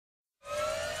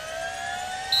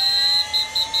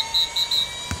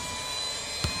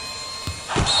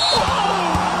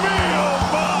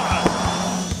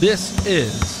This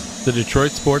is the Detroit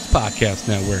Sports Podcast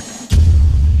Network.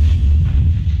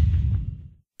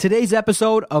 Today's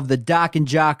episode of the Doc and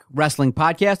Jock Wrestling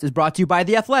Podcast is brought to you by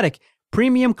The Athletic,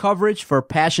 premium coverage for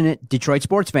passionate Detroit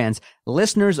sports fans.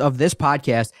 Listeners of this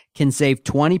podcast can save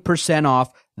 20%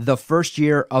 off the first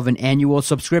year of an annual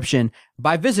subscription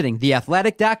by visiting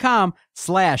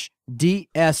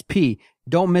theathletic.com/DSP.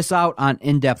 Don't miss out on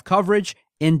in-depth coverage,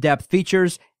 in-depth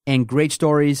features, and great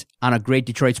stories on a great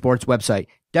Detroit sports website.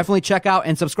 Definitely check out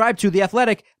and subscribe to The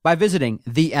Athletic by visiting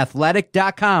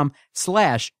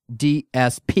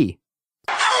theathletic.com/DSP.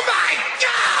 Oh my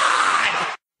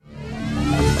God!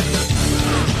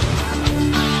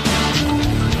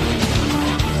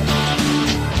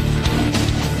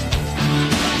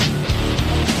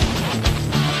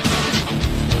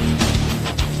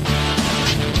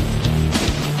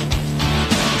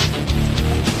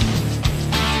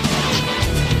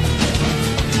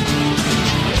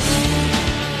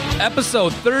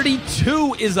 Episode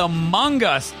 32 is among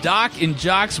us, Doc and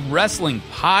Jock's Wrestling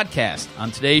Podcast.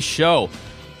 On today's show,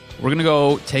 we're going to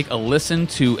go take a listen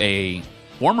to a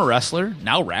former wrestler,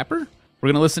 now rapper. We're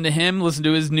going to listen to him, listen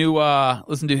to his new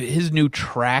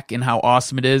track and how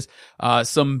awesome it is.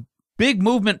 Some big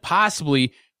movement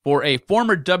possibly for a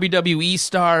former WWE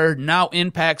star, now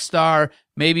Impact star,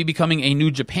 maybe becoming a New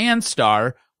Japan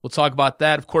star. We'll talk about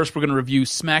that. Of course, we're going to review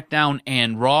Smackdown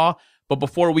and Raw. But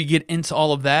before we get into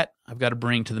all of that, I've got to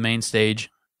bring to the main stage.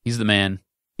 He's the man.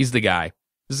 He's the guy.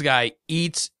 This guy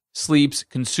eats, sleeps,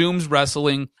 consumes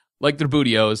wrestling like their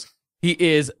bootios. He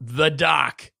is the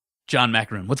Doc, John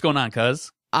Macaroon. What's going on,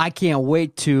 cuz? I can't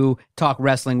wait to talk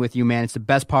wrestling with you, man. It's the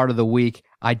best part of the week.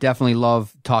 I definitely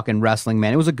love talking wrestling,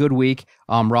 man. It was a good week.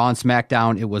 Raw and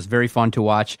SmackDown, it was very fun to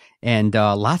watch, and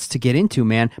lots to get into,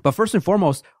 man. But first and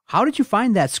foremost, how did you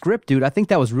find that script, dude? I think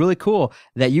that was really cool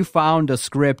that you found a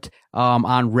script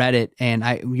on Reddit, and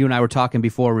you and I were talking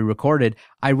before we recorded.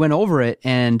 I went over it,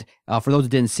 and for those who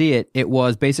didn't see it, it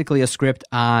was basically a script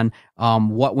on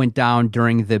what went down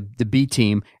during the B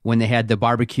team when they had the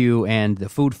barbecue and the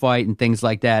food fight and things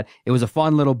like that. It was a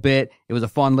fun little bit. It was a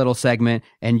fun little segment,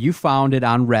 and you found it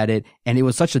on Reddit, and it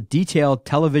was such a detailed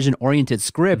television-oriented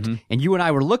script, and you and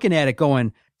I were looking at it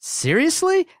going,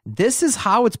 seriously? This is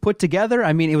how it's put together?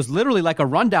 I mean, it was literally like a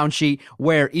rundown sheet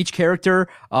where each character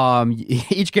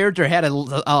had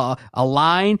a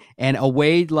line and a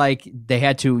way like they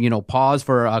had to, pause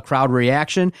for a crowd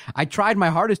reaction. I tried my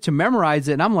hardest to memorize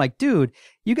it, and I'm like, dude,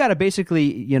 you got to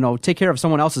basically, take care of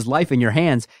someone else's life in your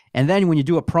hands. And then when you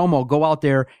do a promo, go out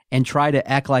there and try to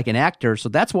act like an actor. So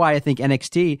that's why I think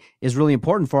NXT is really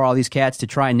important for all these cats to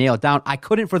try and nail it down. I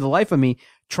couldn't for the life of me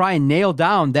try and nail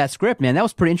down that script, man. That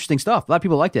was pretty interesting stuff. A lot of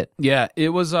people liked it. Yeah, it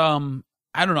was, I don't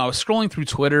know, I was scrolling through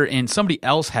Twitter and somebody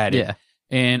else had it. Yeah.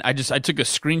 And I took a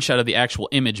screenshot of the actual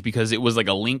image because it was like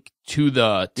a link to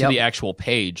the actual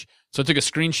page. So I took a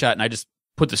screenshot and I just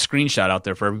put the screenshot out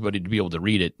there for everybody to be able to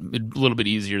read it. A little bit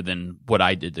easier than what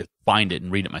I did to find it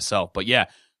and read it myself. But yeah,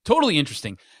 totally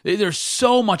interesting. There's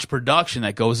so much production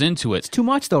that goes into it. It's too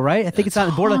much though, right? I think it's on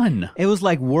the border. It was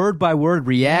like word by word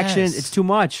reaction. Yes. It's too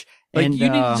much. Like, and you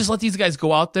need to just let these guys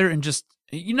go out there and just,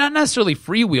 you're not necessarily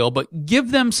freewheel, but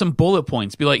give them some bullet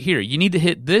points. Be like, here, you need to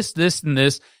hit this, this, and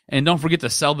this, and don't forget to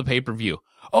sell the pay-per-view.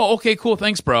 Oh, okay, cool,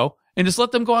 thanks, bro. And just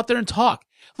let them go out there and talk.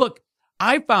 Look,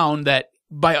 I found that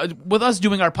with us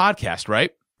doing our podcast,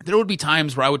 right, there would be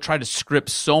times where I would try to script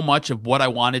so much of what I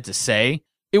wanted to say,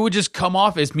 it would just come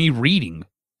off as me reading.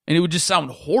 And it would just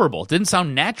sound horrible. It didn't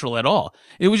sound natural at all.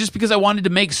 It was just because I wanted to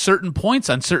make certain points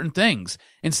on certain things.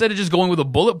 Instead of just going with a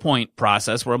bullet point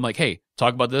process where I'm like, hey,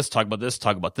 talk about this, talk about this,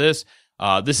 talk about this.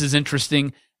 This is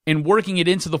interesting. And working it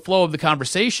into the flow of the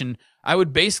conversation, I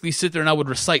would basically sit there and I would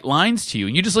recite lines to you.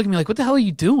 And you just look at me like, what the hell are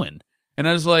you doing? And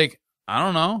I was like, I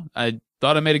don't know. I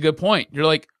thought I made a good point. You're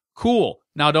like, cool.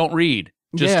 Now don't read.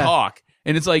 Just talk.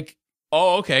 And it's like,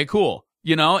 oh, okay, cool.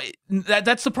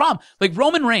 That's the problem. Like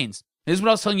Roman Reigns. This is what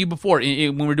I was telling you before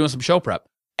when we were doing some show prep.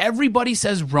 Everybody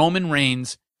says Roman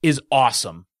Reigns is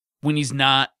awesome when he's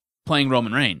not playing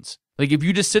Roman Reigns. Like, if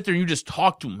you just sit there and you just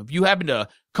talk to him, if you happen to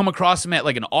come across him at,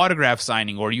 like, an autograph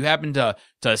signing, or you happen to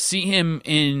see him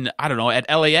in, I don't know, at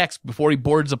LAX before he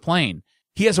boards a plane,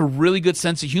 he has a really good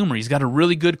sense of humor. He's got a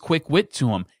really good, quick wit to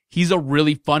him. He's a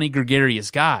really funny,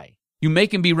 gregarious guy. You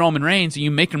make him be Roman Reigns, and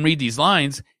you make him read these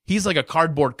lines, he's like a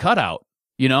cardboard cutout.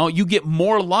 You get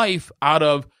more life out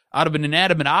of an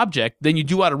inanimate object than you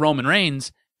do out of Roman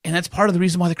Reigns, and that's part of the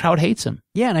reason why the crowd hates him.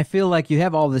 Yeah, and I feel like you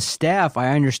have all this staff.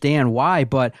 I understand why,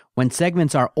 but when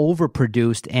segments are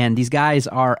overproduced and these guys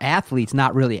are athletes,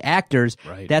 not really actors,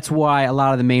 Right. that's why a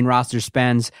lot of the main roster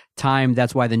spends time.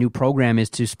 That's why the new program is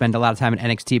to spend a lot of time in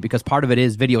NXT, because part of it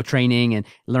is video training and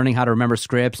learning how to remember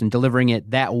scripts and delivering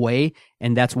it that way.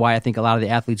 And that's why I think a lot of the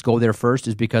athletes go there first,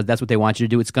 is because that's what they want you to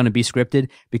do. It's going to be scripted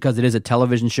because it is a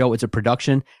television show. It's a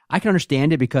production. I can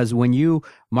understand it, because when you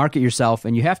market yourself,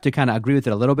 and you have to kind of agree with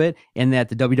it a little bit, in that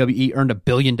the WWE earned $1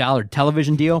 billion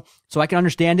television deal. So I can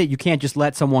understand it. You can't just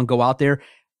let someone go out there.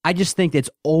 I just think it's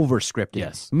over scripted.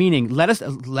 Yes. Meaning let's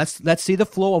see the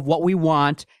flow of what we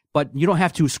want, but you don't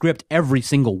have to script every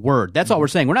single word. That's all we're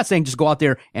saying. We're not saying just go out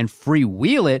there and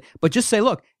freewheel it, but just say,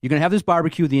 look, you're going to have this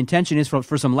barbecue. The intention is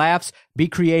for some laughs, be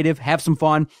creative, have some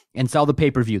fun, and sell the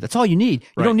pay-per-view. That's all you need.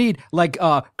 You don't need like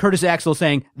Curtis Axel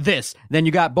saying this, then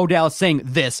you got Bo Dallas saying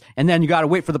this, and then you got to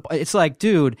wait for the... It's like,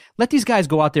 dude, let these guys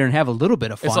go out there and have a little bit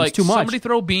of fun. It's like too much. somebody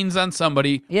throw beans on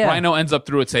somebody, Yeah. Rhino ends up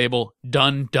through a table,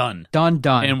 done. Done.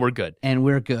 And we're good. And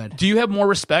we're good. Do you have more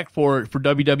respect for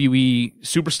WWE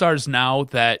superstars now,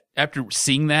 that after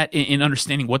seeing that and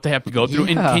understanding what they have to go through?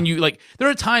 And Yeah. can you, like, there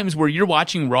are times where you're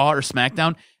watching Raw or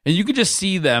SmackDown and you could just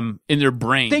see them in their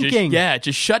brain Thinking.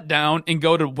 just shut down and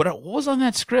go to what was on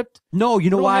that script? No, you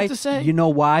know What do I why? have to say? You know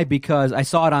why? Because I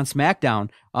saw it on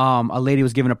SmackDown. A lady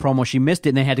was giving a promo, she missed it,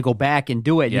 and they had to go back and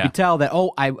do it. You Yeah. could tell that,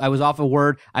 I was off a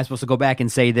word, I was supposed to go back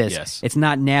and say this. Yes. It's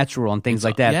not natural and things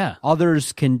like that. yeah.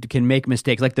 Others can make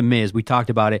mistakes, like The Miz. We talked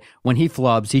about it. When he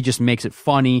flubs, he just makes it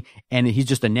funny, and he's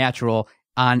just a natural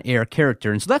on-air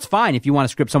character. And so that's fine if you want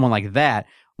to script someone like that.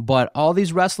 But all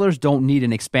these wrestlers don't need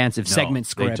an expensive segment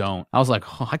script. They don't. I was like,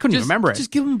 I couldn't even remember it.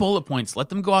 Just give them bullet points. Let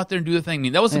them go out there and do the thing. I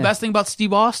mean, that was the best thing about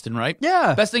Steve Austin, right?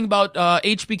 Yeah. Best thing about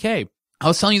HBK. I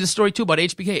was telling you the story too about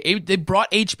HBK. They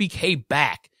brought HBK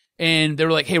back, and they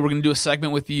were like, "Hey, we're going to do a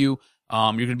segment with you.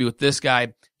 You're going to be with this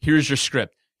guy. Here's your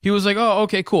script." He was like, "Oh,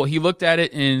 okay, cool." He looked at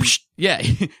it and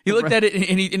he looked at it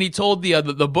and he told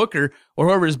the booker or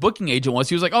whoever his booking agent was.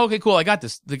 He was like, "Oh, okay, cool, I got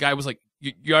this." The guy was like,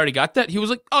 "You already got that?" He was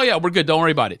like, "Oh yeah, we're good. Don't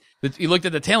worry about it." He looked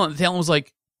at the talent. The talent was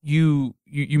like, You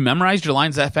memorized your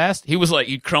lines that fast?" He was like,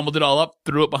 he crumbled it all up,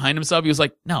 threw it behind himself. He was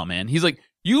like, "No, man." He's like,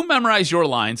 "You memorize your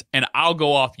lines and I'll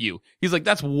go off you." He's like,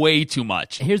 "That's way too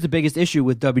much." Here's the biggest issue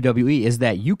with WWE is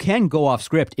that you can go off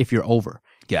script if you're over.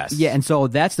 Yes. Yeah, and so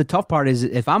that's the tough part, is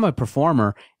if I'm a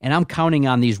performer and I'm counting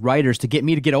on these writers to get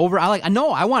me to get over, I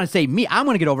want to say me, I'm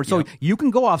going to get over. So you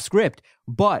can go off script,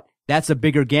 but that's a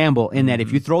bigger gamble in that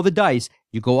if you throw the dice,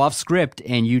 you go off script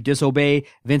and you disobey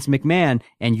Vince McMahon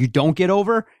and you don't get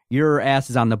over, your ass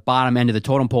is on the bottom end of the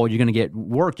totem pole. You're going to get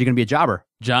worked. You're going to be a jobber.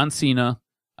 John Cena.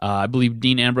 I believe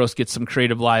Dean Ambrose gets some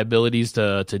creative liabilities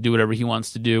to do whatever he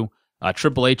wants to do.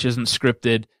 Triple H isn't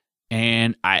scripted.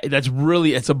 And it's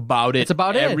about it. It's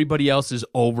about it. Everybody else is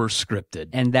over scripted.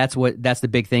 And that's the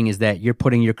big thing, is that you're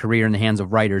putting your career in the hands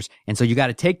of writers. And so you got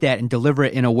to take that and deliver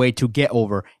it in a way to get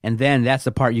over. And then that's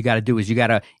the part you got to do, is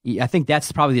I think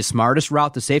that's probably the smartest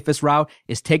route, the safest route,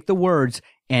 is take the words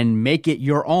and make it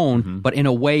your own, but in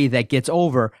a way that gets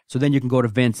over. So then you can go to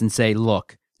Vince and say,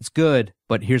 "Look, it's good,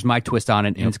 but here's my twist on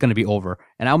it, and it's going to be over."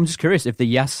 And I'm just curious if the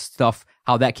yes stuff,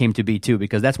 how that came to be too,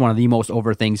 because that's one of the most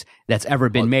over things that's ever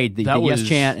been made. The yes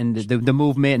chant and the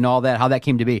movement and all that, how that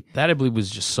came to be. That, I believe, was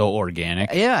just so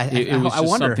organic. Yeah, it was just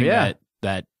wonder, something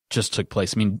that just took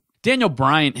place. I mean, Daniel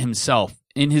Bryan himself,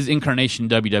 in his incarnation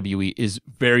in WWE, is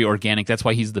very organic. That's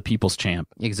why he's the people's champ.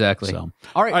 Exactly. So,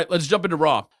 all right, let's jump into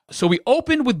Raw. So we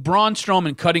opened with Braun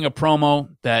Strowman cutting a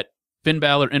promo that Finn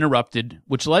Balor interrupted,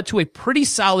 which led to a pretty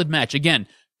solid match. Again,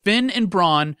 Finn and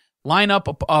Braun line up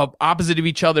opposite of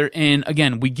each other, and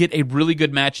again, we get a really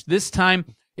good match. This time,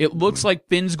 it looks like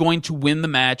Finn's going to win the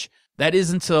match. That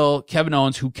is until Kevin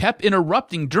Owens, who kept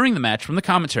interrupting during the match from the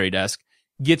commentary desk,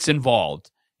 gets involved.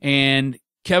 And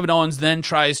Kevin Owens then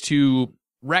tries to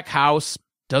wreck house,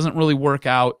 doesn't really work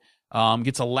out,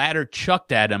 gets a ladder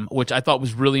chucked at him, which I thought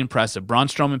was really impressive. Braun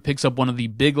Strowman picks up one of the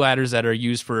big ladders that are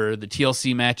used for the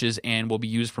TLC matches and will be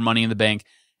used for Money in the Bank,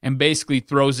 and basically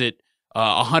throws it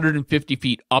 150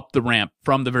 feet up the ramp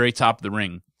from the very top of the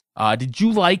ring. Did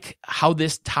you like how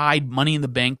this tied Money in the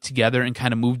Bank together and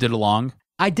kind of moved it along?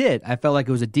 I did. I felt like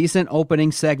it was a decent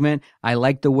opening segment. I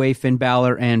liked the way Finn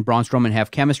Balor and Braun Strowman have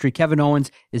chemistry. Kevin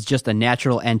Owens is just a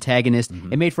natural antagonist.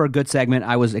 It made for a good segment.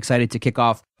 I was excited to kick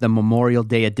off the Memorial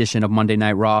Day edition of Monday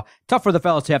Night Raw. Tough for the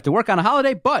fellas to have to work on a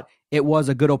holiday, but it was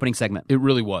a good opening segment. It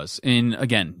really was. And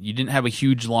again, you didn't have a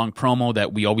huge long promo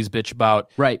that we always bitch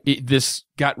about. Right. This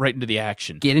got right into the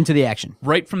action. Get into the action.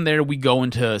 Right from there, we go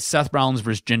into Seth Rollins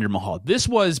versus Jinder Mahal. This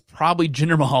was probably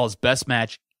Jinder Mahal's best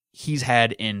match he's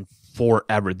had in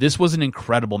forever. This was an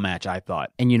incredible match, I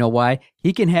thought. And you know why?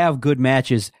 He can have good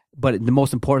matches, but the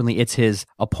most importantly, it's his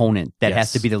opponent that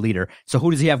has to be the leader. So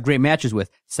who does he have great matches with?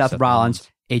 Seth Rollins,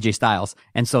 AJ Styles.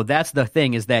 And so that's the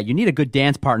thing, is that you need a good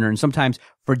dance partner. And sometimes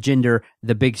for Jinder,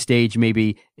 the big stage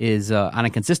maybe is on a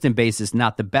consistent basis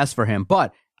not the best for him.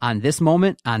 But on this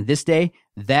moment, on this day,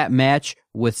 that match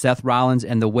with Seth Rollins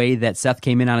and the way that Seth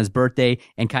came in on his birthday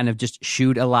and kind of just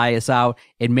shooed Elias out,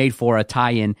 it made for a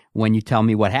tie-in when you tell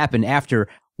me what happened after.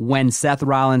 When Seth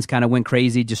Rollins kind of went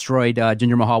crazy, destroyed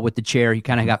Jinder Mahal with the chair, he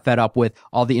kind of got fed up with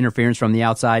all the interference from the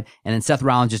outside, and then Seth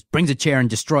Rollins just brings a chair and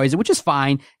destroys it, which is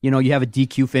fine. You know, you have a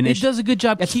DQ finish. It does a good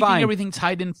job keeping fine. everything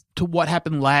tied in to what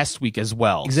happened last week as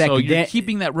well. Exactly. So you're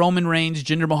keeping that Roman Reigns,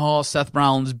 Jinder Mahal, Seth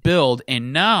Rollins build,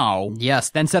 and now...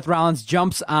 Yes, then Seth Rollins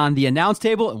jumps on the announce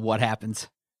table, and what happens?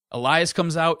 Elias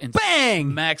comes out and bang!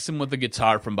 Smacks him with the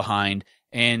guitar from behind,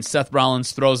 and Seth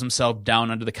Rollins throws himself down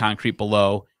under the concrete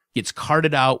below, gets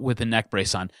carted out with a neck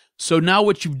brace on. So now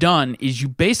what you've done is you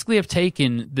basically have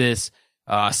taken this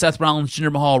Seth Rollins, Jinder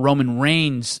Mahal, Roman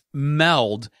Reigns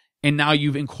meld, and now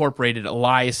you've incorporated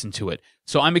Elias into it.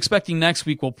 So I'm expecting next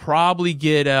week we'll probably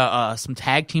get some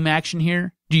tag team action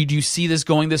here. Do you see this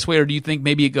going this way, or do you think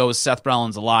maybe it goes Seth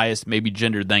Rollins, Elias, maybe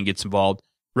Jinder then gets involved,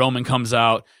 Roman comes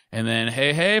out, and then,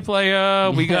 hey,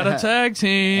 playa, we got a tag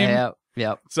team.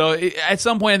 Yep. So at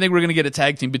some point I think we're going to get a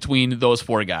tag team between those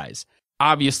four guys.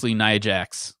 Obviously, Nia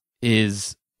Jax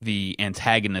is the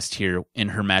antagonist here in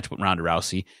her match with Ronda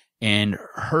Rousey, and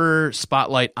her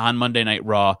spotlight on Monday Night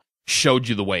Raw showed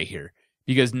you the way here,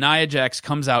 because Nia Jax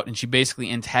comes out and she basically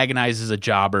antagonizes a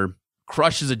jobber,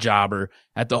 crushes a jobber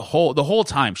at the whole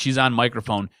time she's on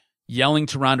microphone yelling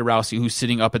to Ronda Rousey, who's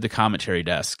sitting up at the commentary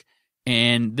desk.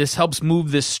 And this helps move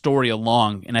this story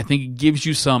along, and I think it gives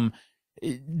you some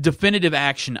definitive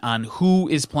action on who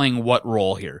is playing what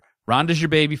role here. Ronda's your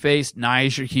baby face,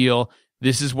 Nia's your heel.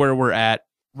 This is where we're at.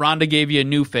 Ronda gave you a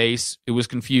new face. It was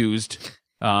confused.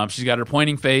 She's got her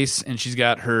pointing face, and she's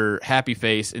got her happy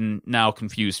face, and now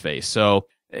confused face. So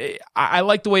I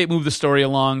like the way it moved the story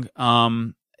along.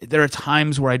 There are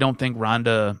times where I don't think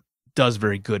Ronda does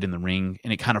very good in the ring,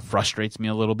 and it kind of frustrates me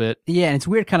a little bit. Yeah, and it's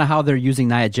weird kind of how they're using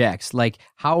Nia Jax. Like,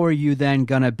 how are you then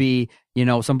going to be,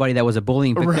 somebody that was a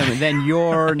bullying victim, and then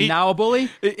you're now a bully?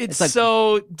 It's like,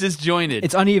 so disjointed.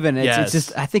 It's uneven. It's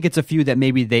just, I think it's a feud that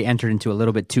maybe they entered into a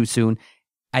little bit too soon.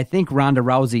 I think Ronda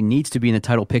Rousey needs to be in the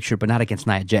title picture, but not against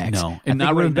Nia Jax. No, and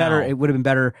not right now. It would have been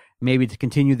better maybe to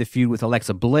continue the feud with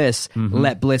Alexa Bliss,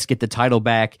 let Bliss get the title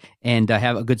back, and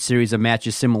have a good series of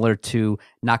matches similar to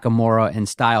Nakamura and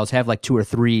Styles. Have like 2 or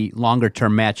 3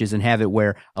 longer-term matches and have it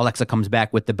where Alexa comes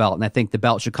back with the belt. And I think the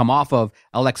belt should come off of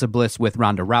Alexa Bliss with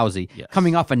Ronda Rousey. Yes.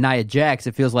 Coming off of Nia Jax,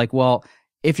 it feels like, well,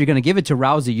 if you're going to give it to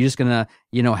Rousey, you're just going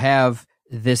to, have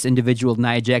this individual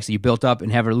Nia Jax that you built up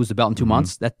and have her lose the belt in 2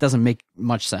 months. That doesn't make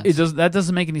much sense. That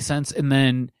doesn't make any sense. And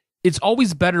then it's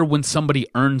always better when somebody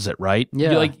earns it, right?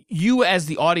 Yeah. Like, you as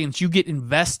the audience, you get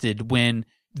invested when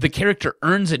the character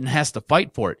earns it and has to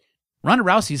fight for it. Ronda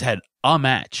Rousey's had a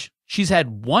match. She's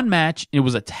had one match. It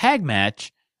was a tag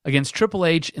match against Triple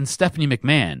H and Stephanie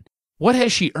McMahon. What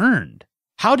has she earned?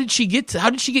 How did she get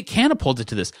catapulted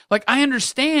to this? Like, I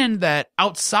understand that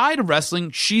outside of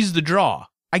wrestling, she's the draw.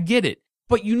 I get it.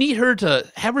 But you need her to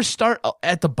have her start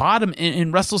at the bottom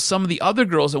and wrestle some of the other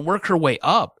girls and work her way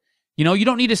up. You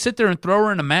don't need to sit there and throw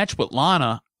her in a match with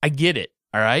Lana. I get it,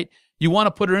 all right? You want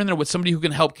to put her in there with somebody who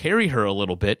can help carry her a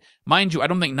little bit. Mind you, I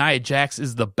don't think Nia Jax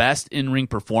is the best in-ring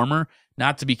performer,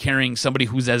 not to be carrying somebody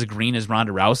who's as green as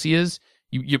Ronda Rousey is.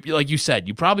 You like you said,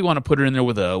 you probably want to put her in there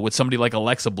with somebody like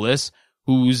Alexa Bliss,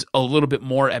 who's a little bit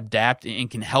more adept and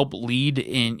can help lead.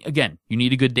 And again, you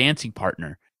need a good dancing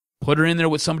partner. Put her in there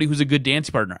with somebody who's a good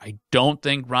dancing partner. I don't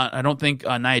think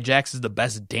Nia Jax is the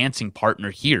best dancing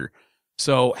partner here.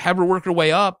 So have her work her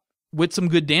way up with some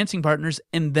good dancing partners,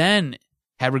 and then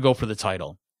have her go for the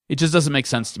title. It just doesn't make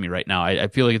sense to me right now. I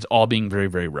feel like it's all being very,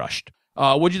 very rushed.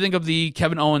 What'd you think of the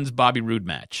Kevin Owens-Bobby Roode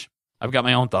match? I've got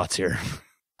my own thoughts here.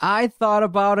 I thought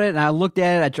about it, and I looked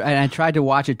at it, and I tried to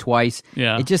watch it twice.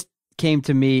 Yeah. It just came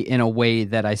to me in a way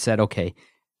that I said, okay,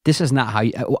 this is not how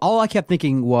you... All I kept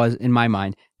thinking was, in my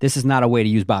mind, this is not a way to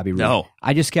use Bobby Roode. No.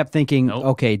 I just kept thinking,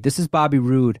 okay, this is Bobby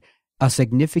Roode, a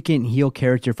significant heel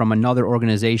character from another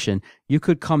organization. You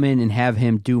could come in and have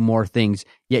him do more things,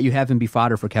 yet you have him be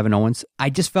fodder for Kevin Owens. I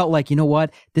just felt like, you know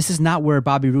what? This is not where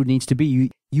Bobby Roode needs to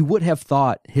be. You would have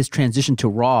thought his transition to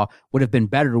Raw would have been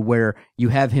better, where you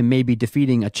have him maybe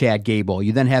defeating a Chad Gable.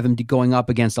 You then have him going up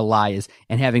against Elias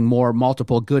and having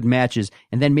multiple good matches,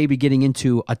 and then maybe getting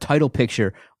into a title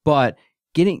picture. But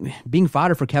being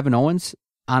fodder for Kevin Owens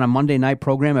on a Monday night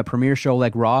program, a premiere show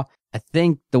like Raw, I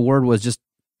think the word was just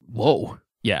Whoa.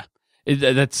 Yeah.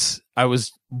 I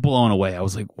was blown away. I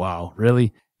was like, wow,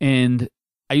 really? And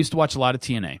I used to watch a lot of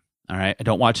TNA. All right. I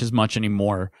don't watch as much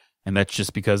anymore. And that's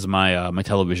just because of my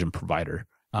television provider.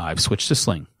 I've switched to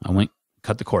Sling.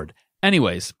 Cut the cord.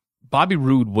 Anyways, Bobby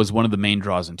Roode was one of the main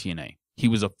draws in TNA. He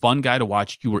was a fun guy to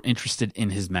watch. You were interested in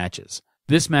his matches.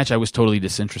 This match I was totally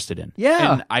disinterested in.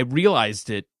 Yeah. And I realized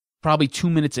it probably 2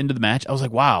 minutes into the match. I was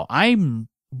like, wow, I'm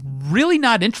really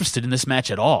not interested in this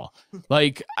match at all.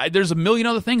 Like, there's a million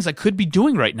other things I could be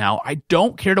doing right now. I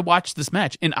don't care to watch this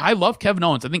match. And I love Kevin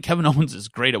Owens. I think Kevin Owens is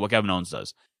great at what Kevin Owens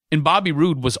does. And Bobby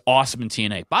Roode was awesome in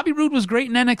TNA. Bobby Roode was great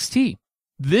in NXT.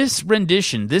 This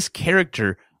rendition, this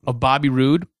character of Bobby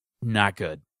Roode, not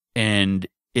good. And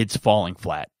it's falling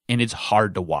flat. And it's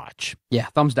hard to watch. Yeah,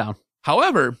 thumbs down.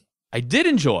 However, I did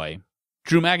enjoy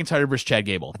Drew McIntyre versus Chad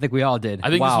Gable. I think we all did. I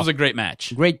think this was a great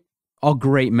match. A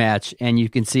great match. And you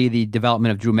can see the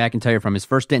development of Drew McIntyre from his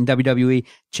first stint in WWE.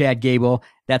 Chad Gable,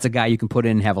 that's a guy you can put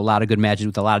in and have a lot of good matches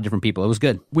with a lot of different people. It was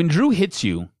good. When Drew hits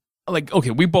you, like,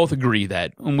 okay, we both agree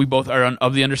that, and we both are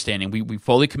of the understanding, we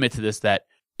fully commit to this, that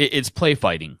it's play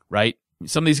fighting, right?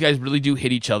 Some of these guys really do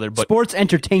hit each other, but sports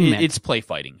entertainment. It's play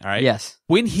fighting, all right? Yes.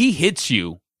 When he hits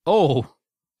you,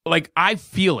 like, I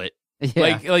feel it.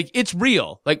 Yeah. Like it's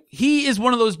real. Like, he is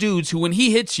one of those dudes who, when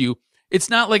he hits you, it's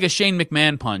not like a Shane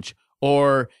McMahon punch,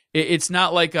 or it's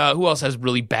not like who else has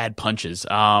really bad punches?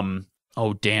 Who's one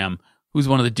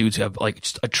of the dudes who have like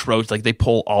just atrocious, like they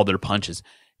pull all their punches?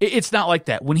 It's not like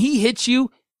that. When he hits you,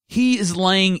 he is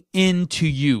laying into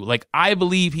you. Like, I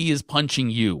believe he is punching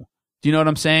you. Do you know what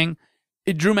I'm saying?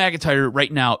 Drew McIntyre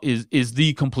right now is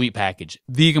the complete package.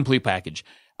 The complete package.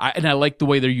 And I like the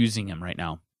way they're using him right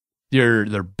now. They're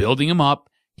building him up.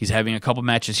 He's having a couple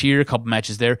matches here, a couple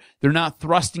matches there. They're not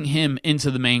thrusting him into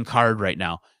the main card right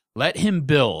now. Let him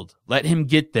build. Let him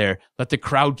get there. Let the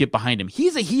crowd get behind him.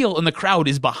 He's a heel, and the crowd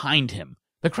is behind him.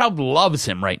 The crowd loves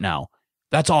him right now.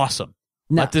 That's awesome.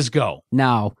 Let this go.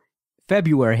 Now,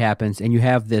 February happens, and you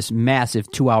have this massive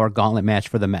 2-hour gauntlet match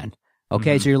for the men.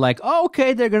 Okay, so you're like, oh,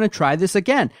 okay, they're going to try this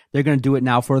again. They're going to do it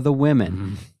now for the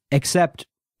women. Except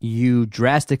you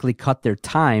drastically cut their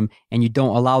time, and you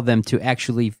don't allow them to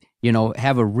actually,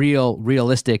 have a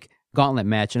realistic gauntlet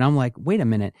match. And I'm like, wait a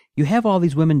minute. You have all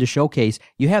these women to showcase.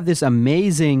 You have this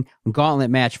amazing gauntlet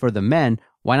match for the men.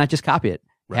 Why not just copy it?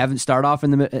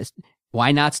 Right.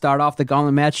 Why not start off the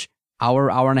gauntlet match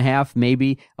hour and a half,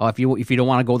 maybe? If you don't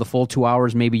want to go the full 2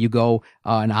 hours, maybe you go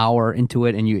an hour into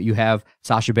it and you have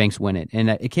Sasha Banks win it. And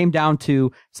it came down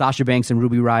to Sasha Banks and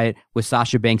Ruby Riott, with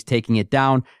Sasha Banks taking it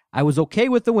down. I was okay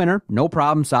with the winner. No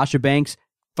problem. Sasha Banks,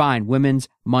 fine. Women's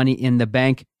Money in the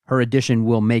Bank. Her addition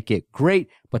will make it great.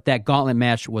 But that gauntlet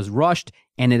match was rushed,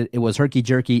 and it was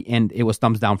herky-jerky, and it was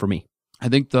thumbs down for me. I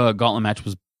think the gauntlet match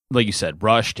was, like you said,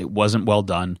 rushed. It wasn't well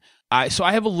done. So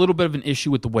I have a little bit of an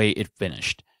issue with the way it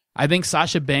finished. I think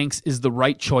Sasha Banks is the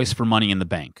right choice for Money in the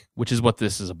Bank, which is what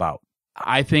this is about.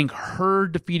 I think her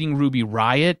defeating Ruby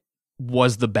Riott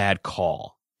was the bad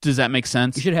call. Does that make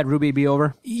sense? You should have had Ruby be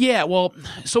over. Yeah, well,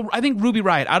 so I think Ruby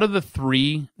Riott, out of the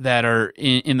three that are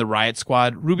in the Riott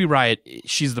squad, Ruby Riott,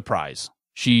 she's the prize.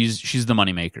 She's the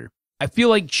moneymaker. I feel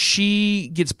like she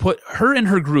gets her and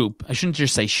her group, I shouldn't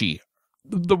just say she,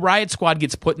 the Riott squad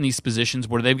gets put in these positions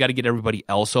where they've got to get everybody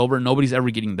else over. Nobody's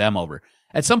ever getting them over.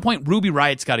 At some point, Ruby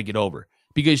Riott's got to get over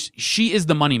because she is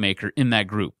the moneymaker in that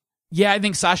group. Yeah, I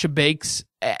think Sasha Banks'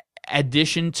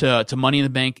 addition to Money in the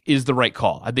Bank is the right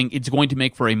call. I think it's going to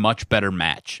make for a much better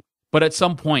match. But at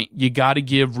some point, you got to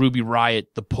give Ruby Riott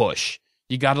the push.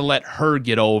 You got to let her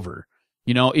get over.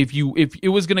 If it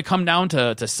was going to come down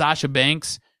to Sasha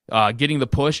Banks getting the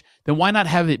push, then why not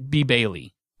have it be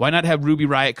Bayley? Why not have Ruby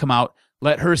Riott come out,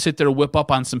 let her sit there, whip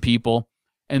up on some people,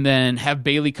 and then have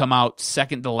Bayley come out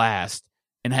second to last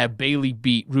and have Bayley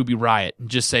beat Ruby Riott and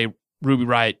just say Ruby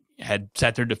Riott had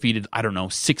sat there, defeated,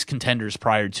 6 contenders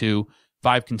prior to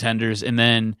 5 contenders, and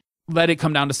then let it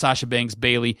come down to Sasha Banks,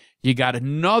 Bayley. You got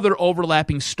another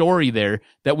overlapping story there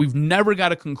that we've never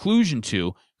got a conclusion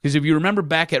to, because if you remember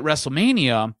back at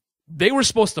WrestleMania, they were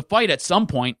supposed to fight at some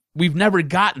point. We've never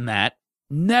gotten that,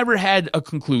 never had a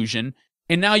conclusion,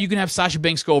 and now you can have Sasha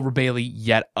Banks go over Bayley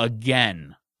yet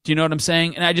again. Do you know what I'm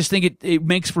saying? And I just think it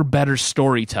makes for better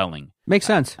storytelling. Makes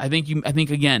sense. I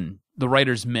think again, the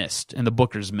writers missed and the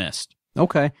bookers missed.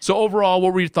 Okay. So overall,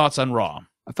 what were your thoughts on Raw?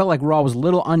 I felt like Raw was a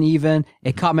little uneven.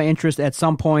 It caught my interest at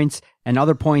some points, and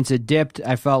other points it dipped.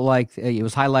 I felt like it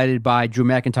was highlighted by Drew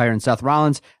McIntyre and Seth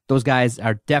Rollins. Those guys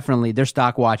are definitely, their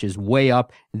stock watch is way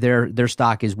up. Their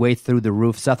stock is way through the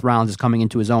roof. Seth Rollins is coming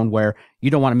into his own where you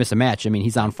don't want to miss a match. I mean,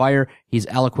 he's on fire. He's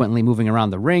eloquently moving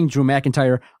around the ring. Drew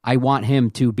McIntyre, I want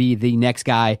him to be the next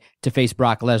guy to face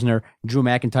Brock Lesnar. Drew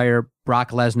McIntyre,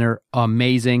 Brock Lesnar,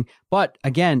 amazing. But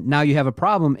again, now you have a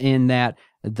problem in that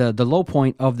the low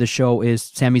point of the show is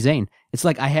Sami Zayn. It's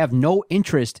like I have no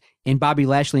interest in Bobby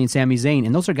Lashley and Sami Zayn,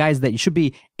 and those are guys that you should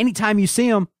be, anytime you see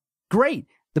them, great.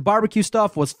 The barbecue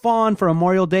stuff was fun for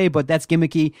Memorial Day, but that's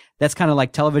gimmicky. That's kind of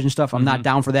like television stuff. I'm not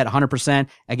down for that 100%.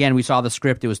 Again, we saw the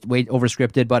script. It was way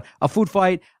over-scripted, but a food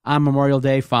fight on Memorial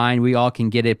Day, fine. We all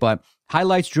can get it, but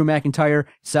highlights, Drew McIntyre,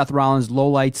 Seth Rollins,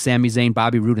 lowlights, Sami Zayn,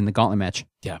 Bobby Roode in the gauntlet match.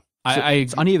 Yeah.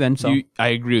 It's uneven. So I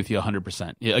agree with you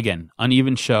 100%. Again,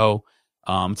 uneven show.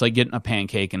 It's like getting a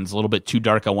pancake, and it's a little bit too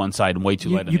dark on one side and way too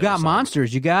light on the You got other side.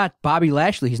 monsters. You got Bobby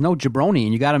Lashley. He's no jabroni,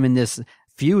 and you got him in this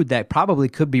feud that probably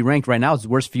could be ranked right now as the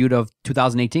worst feud of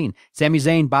 2018. Sami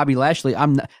Zayn, Bobby Lashley.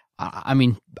 I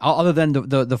mean, other than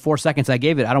the 4 seconds I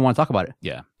gave it, I don't want to talk about it.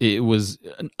 Yeah, it was,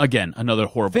 again, another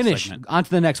horrible Finish. segment. On to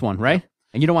the next one, right?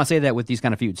 And you don't want to say that with these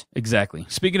kind of feuds. Exactly.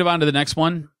 Speaking of on to the next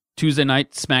one, Tuesday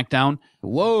night, Smackdown.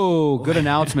 Whoa, good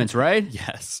announcements, right?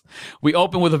 Yes. We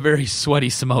open with a very sweaty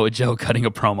Samoa Joe cutting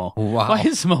a promo. Wow. Why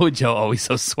is Samoa Joe always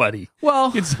so sweaty?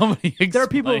 Well, Can somebody there are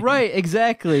people, explain? right,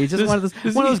 exactly. Just one of those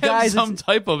Does he have guys. some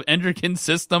type of endocrine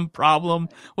system problem?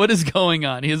 What is going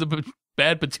on? He has a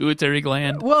bad pituitary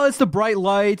gland? Well, it's the bright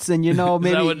lights, and maybe Is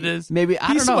that what it is? Maybe I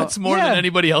he don't know. sweats more than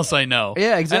anybody else I know.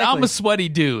 Yeah, exactly. And I'm a sweaty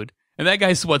dude, and that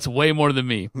guy sweats way more than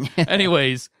me.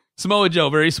 Anyways, Samoa Joe,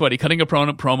 very sweaty, cutting a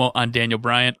promo on Daniel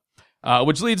Bryan,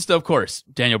 which leads to, of course,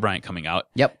 Daniel Bryan coming out.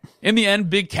 Yep. In the end,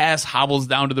 Big Cass hobbles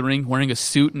down to the ring wearing a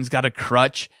suit and has got a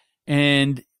crutch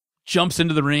and jumps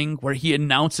into the ring where he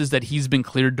announces that he's been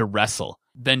cleared to wrestle,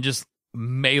 then just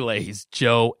melees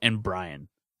Joe and Bryan.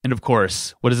 And of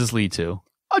course, what does this lead to?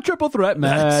 A triple threat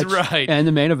match. That's right. And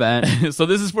the main event. So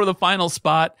this is for the final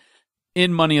spot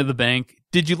in Money in the Bank.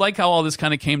 Did you like how all this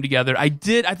kind of came together? I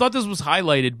did. I thought this was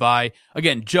highlighted by,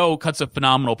 again, Joe cuts a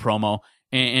phenomenal promo,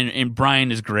 and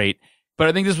Bryan is great. But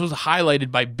I think this was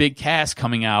highlighted by Big Cass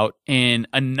coming out and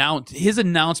his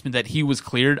announcement that he was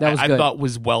cleared. I thought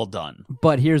was well done.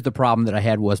 But here's the problem that I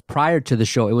had was prior to the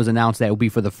show, it was announced that it would be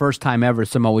for the first time ever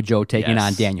Samoa Joe taking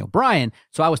on Daniel Bryan.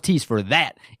 So I was teased for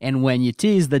that. And when you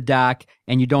tease the doc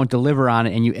and you don't deliver on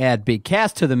it and you add Big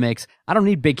Cass to the mix, I don't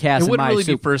need Big Cass in my It wouldn't really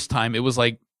suit. be first time. It was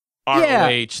like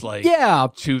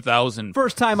ROH, 2000.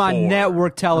 First time on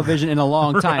network television in a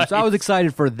long time. Right. So I was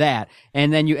excited for that.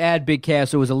 And then you add Big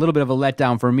Cass, so it was a little bit of a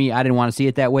letdown for me. I didn't want to see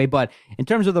it that way. But in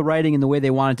terms of the writing and the way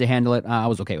they wanted to handle it, I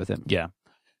was okay with it. Yeah.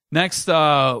 Next,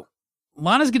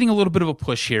 Lana's getting a little bit of a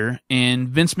push here, and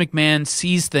Vince McMahon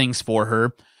sees things for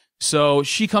her. So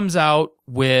she comes out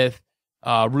with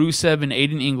Rusev and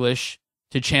Aiden English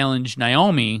to challenge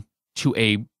Naomi to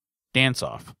a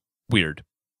dance-off. Weird.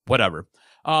 Whatever.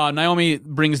 Naomi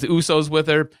brings the Usos with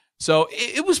her. So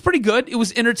it was pretty good. It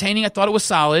was entertaining. I thought it was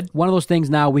solid. One of those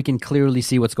things now we can clearly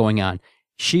see what's going on.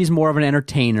 She's more of an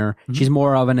entertainer. She's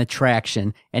more of an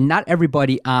attraction. And not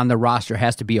everybody on the roster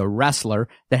has to be a wrestler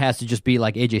that has to just be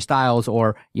like AJ Styles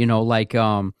or, like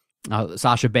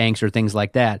Sasha Banks or things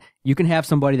like that. You can have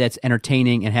somebody that's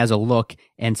entertaining and has a look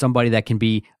and somebody that can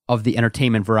be of the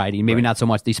entertainment variety. Maybe not so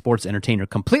much the sports entertainer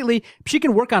completely. She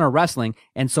can work on her wrestling.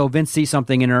 And so Vince sees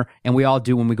something in her, and we all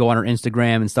do when we go on her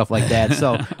Instagram and stuff like that.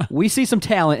 So we see some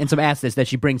talent and some assets that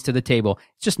she brings to the table.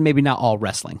 It's just maybe not all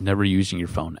wrestling. Never using your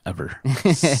phone ever.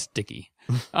 Sticky.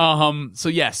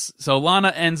 So Lana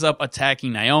ends up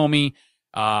attacking Naomi.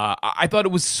 I thought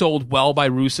it was sold well by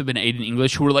Rusev and Aiden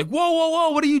English, who were like, whoa,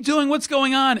 what are you doing? What's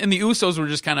going on? And the Usos were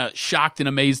just kind of shocked and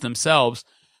amazed themselves.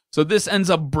 So this ends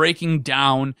up breaking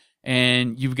down,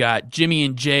 and you've got Jimmy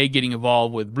and Jay getting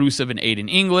involved with Rusev and Aiden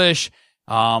English.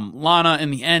 Lana,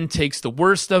 in the end, takes the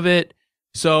worst of it.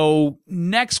 So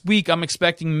next week, I'm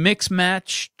expecting mixed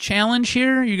match challenge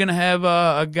here. You're going to have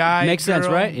a guy. Makes sense,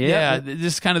 right? Yeah.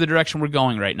 This is kind of the direction we're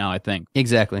going right now, I think.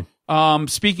 Exactly.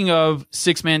 Speaking of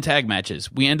 6-man tag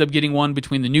matches, we end up getting one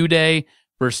between the New Day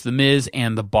versus The Miz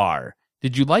and The Bar.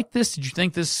 Did you like this? Did you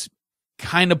think this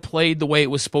kind of played the way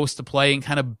it was supposed to play and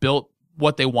kind of built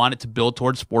what they wanted to build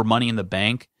towards for Money in the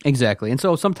Bank? Exactly. And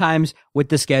so sometimes with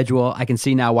the schedule, I can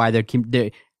see now why they keep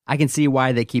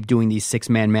doing these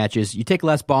 6-man matches. You take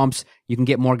less bumps, you can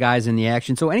get more guys in the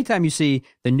action. So anytime you see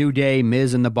the New Day,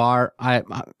 Miz, and The Bar, I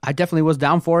definitely was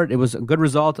down for it. It was a good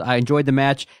result. I enjoyed the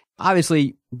match.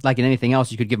 Obviously, like in anything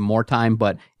else, you could give them more time,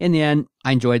 but in the end,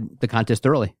 I enjoyed the contest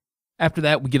thoroughly. After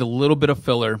that, we get a little bit of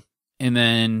filler, and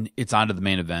then it's on to the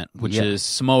main event, which is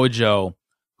Samoa Joe,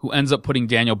 who ends up putting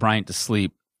Daniel Bryan to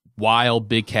sleep while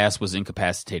Big Cass was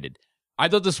incapacitated. I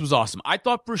thought this was awesome. I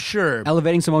thought for sure...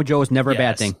 Elevating Samoa Joe is never a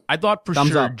bad thing. I thought for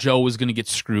Thumbs sure up. Joe was going to get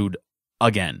screwed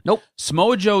again. Nope.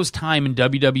 Samoa Joe's time in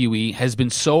WWE has been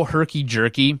so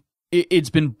herky-jerky. It's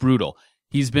been brutal.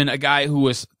 He's been a guy who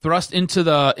was thrust into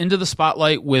the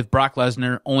spotlight with Brock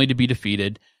Lesnar, only to be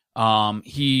defeated.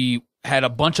 He had a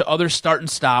bunch of other start and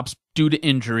stops due to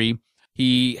injury.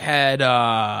 He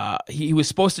was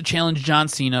supposed to challenge John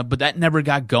Cena, but that never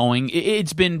got going.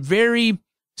 It's been very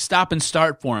stop and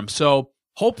start for him. So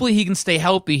hopefully he can stay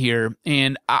healthy here.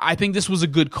 And I think this was a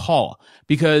good call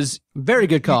because very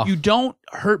good call. You don't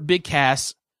hurt Big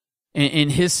Cass in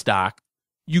his stock.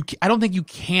 I don't think you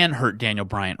can hurt Daniel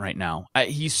Bryan right now.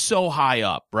 He's so high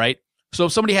up, right? So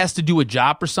if somebody has to do a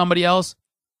job for somebody else,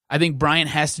 I think Bryan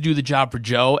has to do the job for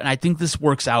Joe, and I think this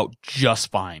works out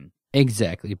just fine.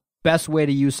 Exactly. Best way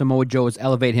to use Samoa Joe is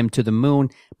elevate him to the moon.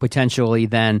 Potentially,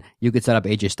 then you could set up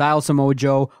AJ Styles Samoa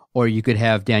Joe, or you could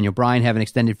have Daniel Bryan have an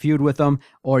extended feud with him,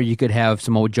 or you could have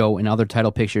Samoa Joe in other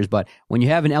title pictures. But when you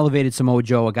have an elevated Samoa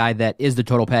Joe, a guy that is the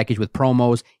total package with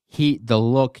promos, the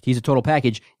look, he's a total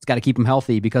package. It's got to keep him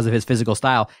healthy because of his physical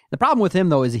style. The problem with him,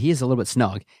 though, is he is a little bit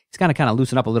snug. He's got to kind of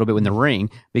loosen up a little bit in the ring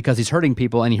because he's hurting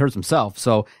people and he hurts himself.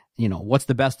 So, what's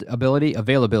the best ability?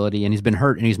 Availability. And he's been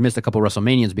hurt and he's missed a couple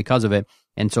WrestleManias because of it.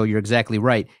 And so you're exactly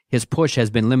right. His push has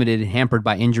been limited and hampered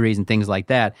by injuries and things like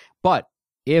that. But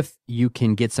if you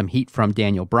can get some heat from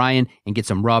Daniel Bryan and get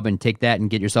some rub and take that and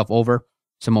get yourself over,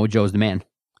 Samoa Joe's the man.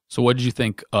 So what did you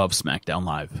think of Smackdown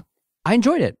Live? I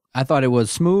enjoyed it. I thought it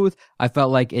was smooth. I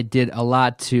felt like it did a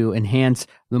lot to enhance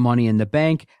the Money in the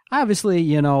Bank. Obviously,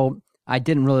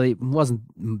 wasn't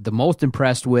the most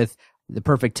impressed with the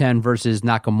Perfect 10 versus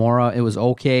Nakamura. It was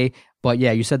okay. But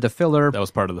yeah, you said the filler. That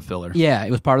was part of the filler. Yeah,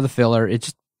 it was part of the filler. It's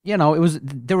just,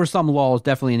 there were some lulls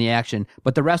definitely in the action,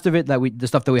 but the rest of it, the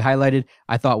stuff that we highlighted,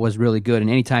 I thought was really good. And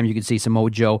anytime you could see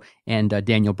Samoa Joe and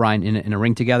Daniel Bryan in a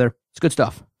ring together, it's good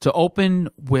stuff. To open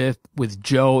with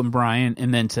Joe and Bryan,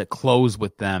 and then to close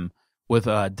with them with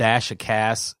a dash of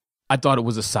Cass, I thought it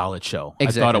was a solid show.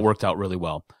 Exactly. I thought it worked out really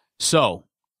well. So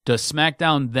does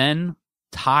SmackDown then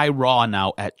tie Raw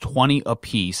now at 20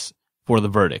 apiece for the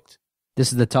verdict?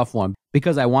 This is the tough one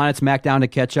because I wanted SmackDown to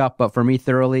catch up, but for me,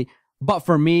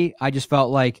 I just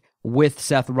felt like with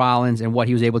Seth Rollins and what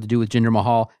he was able to do with Jinder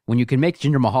Mahal, when you can make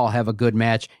Jinder Mahal have a good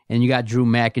match, and you got Drew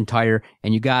McIntyre,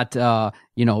 and you got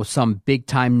some big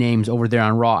time names over there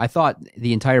on Raw, I thought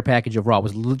the entire package of Raw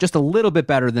was just a little bit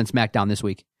better than SmackDown this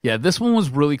week. Yeah, this one was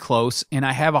really close, and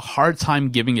I have a hard time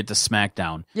giving it to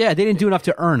SmackDown. Yeah, they didn't do enough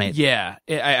to earn it. Yeah,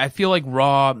 I feel like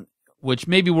Raw, which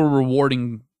maybe we're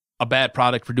rewarding a bad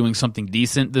product for doing something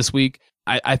decent this week,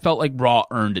 I felt like Raw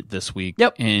earned it this week.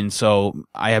 Yep. And so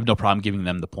I have no problem giving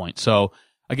them the point. So,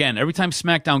 again, every time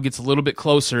SmackDown gets a little bit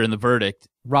closer in the verdict,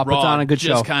 Raw puts on a good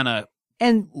show. Just kind of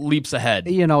leaps ahead.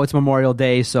 It's Memorial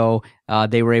Day, so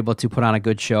they were able to put on a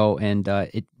good show, and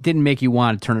it didn't make you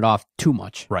want to turn it off too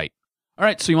much. Right. All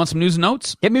right, so you want some news and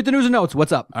notes? Hit me with the news and notes.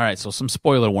 What's up? All right, so some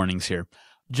spoiler warnings here.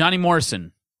 Johnny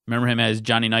Morrison, remember him as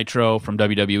Johnny Nitro from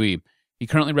WWE. He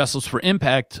currently wrestles for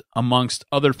Impact amongst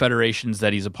other federations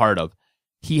that he's a part of.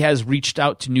 He has reached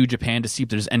out to New Japan to see if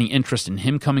there's any interest in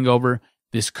him coming over.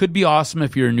 This could be awesome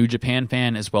if you're a New Japan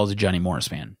fan as well as a Johnny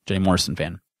Morrison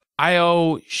fan.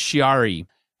 Io Shirai,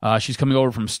 she's coming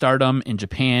over from Stardom in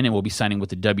Japan and will be signing with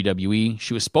the WWE.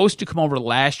 She was supposed to come over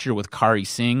last year with Kari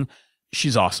Singh.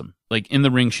 She's awesome. Like, in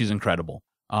the ring, she's incredible.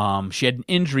 She had an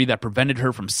injury that prevented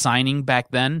her from signing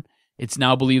back then. It's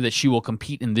now believed that she will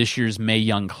compete in this year's Mae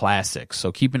Young Classic,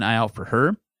 so keep an eye out for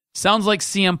her. Sounds like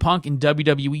CM Punk and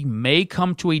WWE may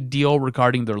come to a deal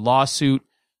regarding their lawsuit.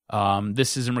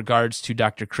 This is in regards to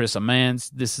Dr. Chris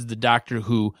Amans. This is the doctor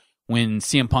who, when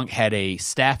CM Punk had a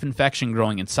staph infection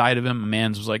growing inside of him,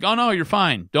 Amans was like, "Oh no, you're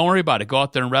fine. Don't worry about it. Go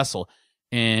out there and wrestle."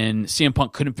 And CM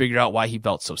Punk couldn't figure out why he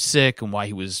felt so sick and why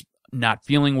he was not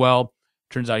feeling well.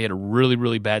 Turns out he had a really,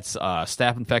 really bad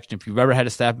staph infection. If you've ever had a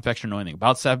staph infection or know anything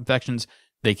about staph infections,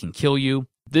 they can kill you.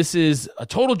 This is a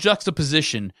total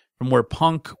juxtaposition from where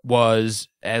Punk was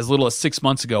as little as 6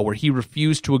 months ago, where he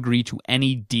refused to agree to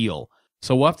any deal.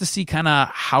 So we'll have to see kind of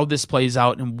how this plays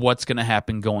out and what's going to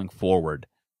happen going forward.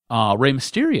 Rey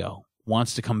Mysterio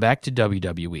wants to come back to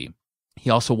WWE. He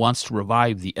also wants to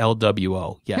revive the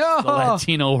LWO. Yes, the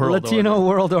Latino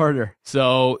World Order.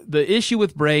 So the issue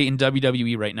with Bray in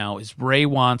WWE right now is Bray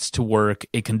wants to work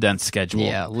a condensed schedule.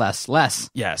 Yeah, less.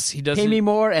 Yes, he doesn't. Pay me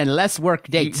more and less work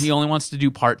dates. He only wants to do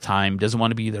part-time, doesn't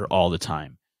want to be there all the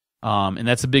time. And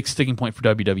that's a big sticking point for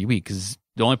WWE because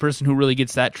The only person who really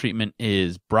gets that treatment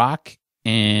is Brock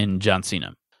and John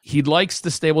Cena. He likes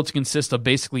the stable to consist of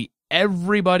basically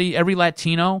everybody, every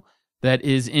Latino that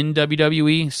is in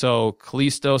WWE. So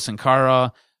Kalisto, Sin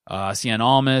Cara, Cien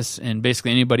Almas, and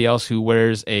basically anybody else who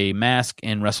wears a mask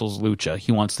and wrestles lucha.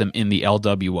 He wants them in the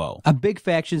LWO. A big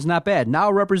faction's not bad.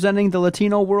 Now representing the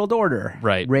Latino world order.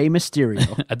 Right. Rey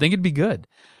Mysterio. I think it'd be good.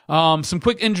 Some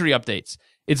quick injury updates.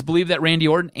 It's believed that Randy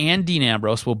Orton and Dean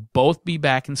Ambrose will both be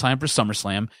back in time for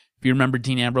SummerSlam. If you remember,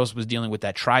 Dean Ambrose was dealing with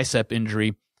that tricep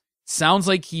injury. Sounds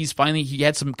like he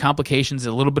had some complications,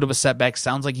 a little bit of a setback.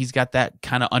 Sounds like he's got that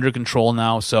kind of under control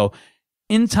now. So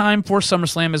in time for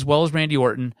SummerSlam, as well as Randy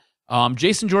Orton.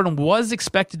 Jason Jordan was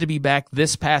expected to be back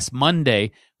this past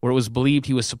Monday, where it was believed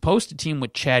he was supposed to team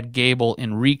with Chad Gable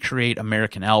and recreate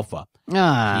American Alpha.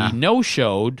 He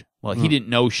no-showed. Well, he didn't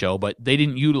no-show, but they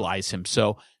didn't utilize him.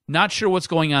 So not sure what's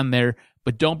going on there,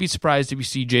 but don't be surprised if you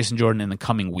see Jason Jordan in the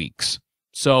coming weeks.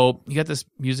 So you got this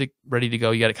music ready to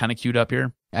go? You got it kind of queued up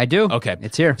here? I do. Okay.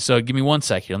 It's here. So give me 1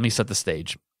 sec here. Let me set the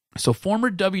stage. So former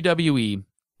WWE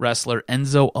wrestler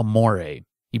Enzo Amore,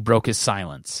 he broke his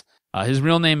silence. His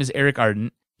real name is Eric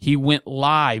Ardent. He went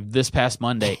live this past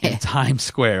Monday in Times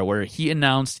Square, where he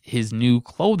announced his new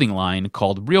clothing line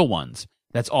called Real Ones.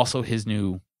 That's also his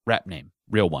new rap name,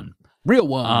 Real One. Real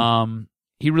One.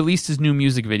 He released his new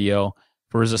music video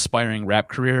for his aspiring rap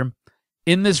career.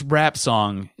 In this rap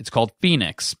song, it's called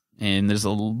Phoenix, and there's a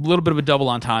little bit of a double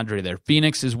entendre there.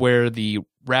 Phoenix is where the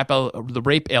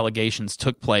rape allegations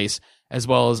took place, as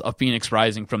well as a phoenix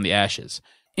rising from the ashes.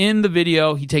 In the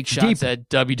video, he takes shots at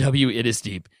WWE. It is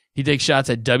deep. He takes shots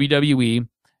at WWE,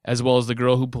 as well as the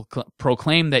girl who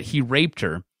proclaimed that he raped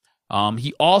her.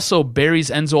 He also buries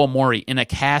Enzo Amore in a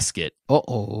casket.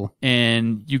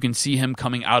 And you can see him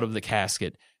coming out of the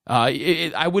casket.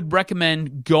 I would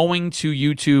recommend going to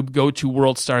YouTube, go to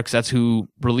World Star, because that's who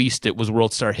released it, was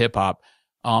World Star Hip Hop.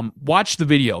 Watch the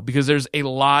video, because there's a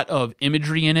lot of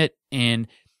imagery in it, and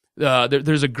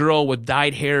there's a girl with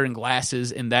dyed hair and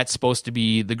glasses, and that's supposed to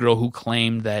be the girl who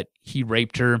claimed that he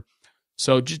raped her.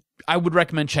 So I would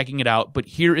recommend checking it out, but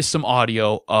here is some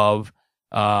audio of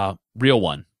Real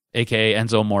One, a.k.a.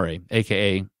 Enzo Amore,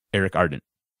 a.k.a. Eric Ardent.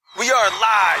 We are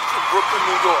live from Brooklyn,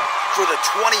 New York for the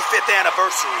 25th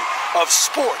anniversary of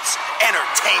sports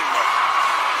entertainment.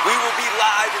 We will be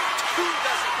live in 2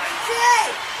 dozen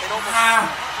countries in almost 200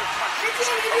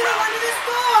 countries around the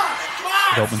world.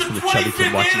 It opens for the chubby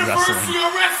kid watching wrestling.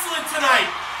 Of wrestling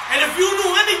tonight. And if you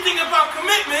knew anything about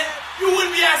commitment, you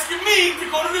wouldn't be asking me to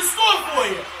go to the store for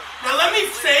you. Now let me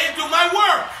say and do my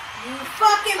work. You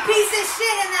fucking piece of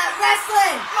shit in that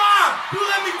wrestling. Mom, you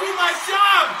let me do my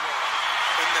job.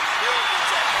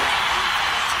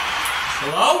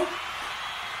 Hello?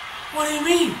 What do you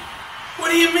mean?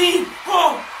 What do you mean?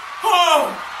 Hold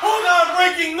on,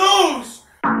 breaking news.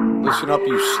 Listen up,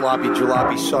 you sloppy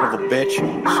jalopy son of a bitch.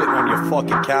 Sitting on your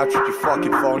fucking couch with your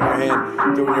fucking phone in your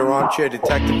hand, doing your armchair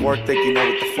detective work, think you know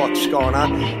what the fuck's going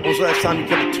on. When was the last time you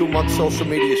kept a 2-month social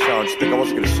media challenge? Think I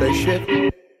wasn't gonna say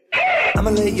shit?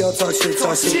 I'ma let y'all talk shit.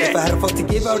 If I had a fuck to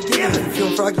give, I would give it. If you're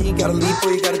feeling froggy, you gotta leave,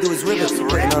 all you gotta do is rip it.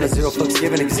 Written on a 0 fucks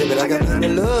given exhibit. I got nothing to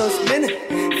lose. Minute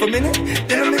for minute,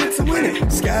 then a minute to win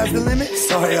it. Sky's the limit.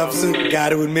 Sorry, officer,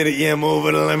 gotta admit it. Yeah, I'm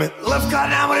over the limit. Left car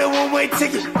down with a one-way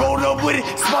ticket. Rolled up with it,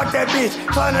 sparked that bitch.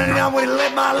 Turned it down with it,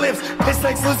 lit my lips. Piss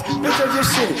like sluts, bitch, I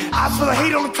just shit. I feel the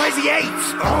hate on the crazy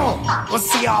 8s.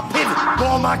 Let's see y'all pivot.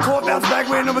 Ball my court, bounce back,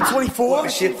 we're number 24.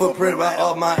 Shit footprint right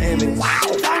off my image. Wow,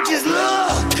 don't just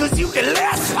look, cause you can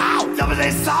less. Wow, double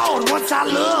that sword. Once I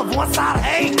love, once I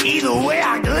hate. Either way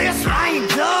I glisten, I ain't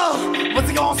dumb. What's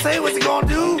he gonna say, what's he gonna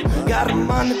do? Got him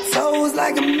on the toes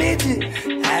like a midget.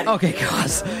 Okay,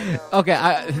 guys.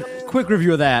 Okay, quick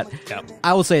review of that. Yep.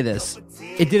 I will say this.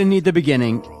 It didn't need the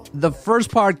beginning. The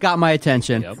first part got my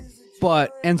attention,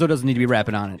 but Enzo doesn't need to be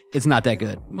rapping on it. It's not that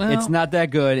good. Well, it's not that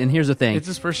good, and here's the thing. It's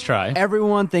his first try.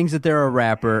 Everyone thinks that they're a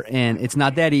rapper, and it's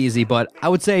not that easy, but I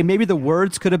would say maybe the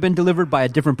words could have been delivered by a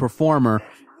different performer,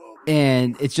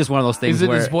 and it's just one of those things Is it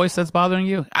where... his voice that's bothering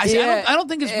you? I don't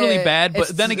think it's really bad, but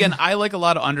then again, I like a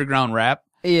lot of underground rap.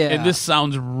 Yeah. And this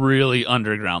sounds really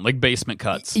underground, like basement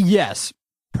cuts. Yes.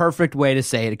 Perfect way to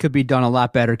say it. It could be done a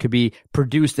lot better. It could be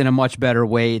produced in a much better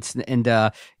way. It's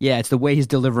the way he's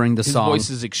delivering the song. His voice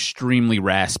is extremely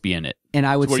raspy in it. And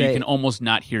I would where say you can almost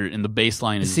not hear it, and the bass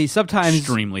line is sometimes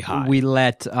extremely high. We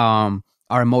let our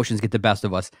emotions get the best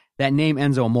of us. That name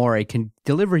Enzo Amore can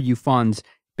deliver you funds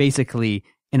basically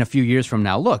in a few years from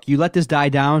now. Look, you let this die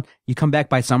down, you come back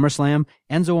by SummerSlam,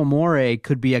 Enzo Amore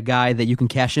could be a guy that you can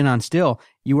cash in on still.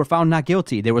 You were found not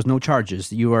guilty. There was no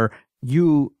charges.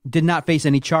 You did not face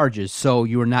any charges, so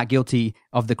you were not guilty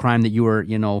of the crime that you were,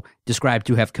 described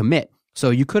to have commit. So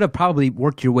you could have probably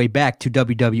worked your way back to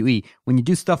WWE. When you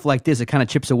do stuff like this, it kind of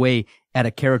chips away at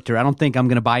a character. I don't think I'm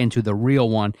going to buy into the real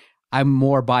one. I'm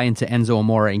more buy into Enzo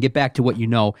Amore and get back to what you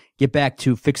know. Get back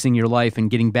to fixing your life and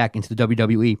getting back into the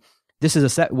WWE. This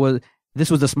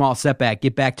was a small setback.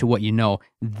 Get back to what you know.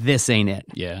 This ain't it.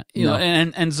 Yeah. You know,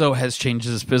 and Enzo has changed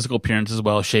his physical appearance as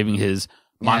well, shaving his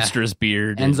monstrous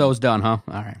beard. Enzo's done, huh?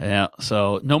 All right. Yeah.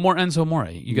 So no more Enzo Amore.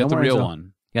 You got the real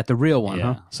one. You got the real one,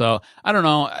 Yeah. huh? So I don't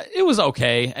know. It was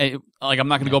okay. I'm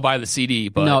not going to go buy the CD,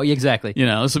 but No, exactly. you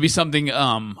know, this will be something.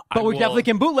 But we definitely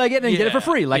can bootleg it and get it for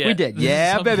free, like we did.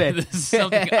 Yeah, baby. This is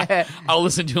something I'll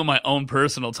listen to in my own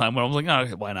personal time when I'm like,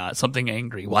 oh, why not? Something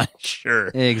angry. Why? Sure.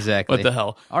 Exactly. What the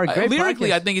hell? All right, great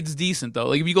lyrically, podcast. I think it's decent though.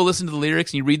 Like if you go listen to the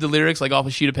lyrics and you read the lyrics like off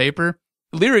a sheet of paper,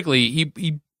 lyrically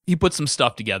he put some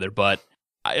stuff together. But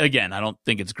I don't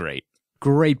think it's great.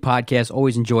 Great podcast.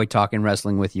 Always enjoy talking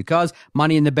wrestling with you because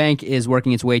Money in the Bank is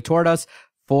working its way toward us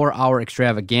for our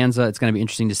extravaganza. It's going to be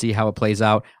interesting to see how it plays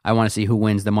out. I want to see who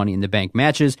wins the Money in the Bank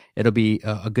matches. It'll be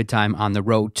a good time on the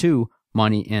road to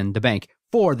Money in the Bank.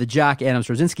 For the Jock, Adam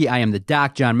Strozinski, I am the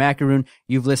Doc, John Macaroon.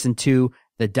 You've listened to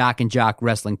the Doc and Jock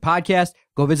Wrestling Podcast.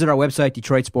 Go visit our website,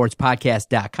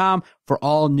 DetroitSportsPodcast.com, for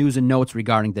all news and notes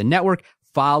regarding the network.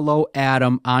 Follow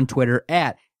Adam on Twitter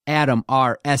at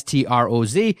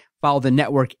AdamRSTROZ. Follow the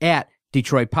network at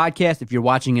Detroit Podcast. If you're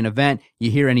watching an event,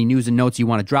 you hear any news and notes you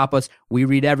want to drop us, we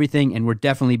read everything, and we're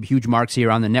definitely huge marks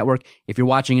here on the network. If you're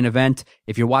watching an event,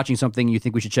 if you're watching something you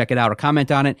think we should check it out or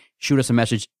comment on it, shoot us a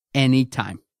message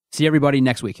anytime. See everybody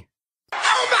next week.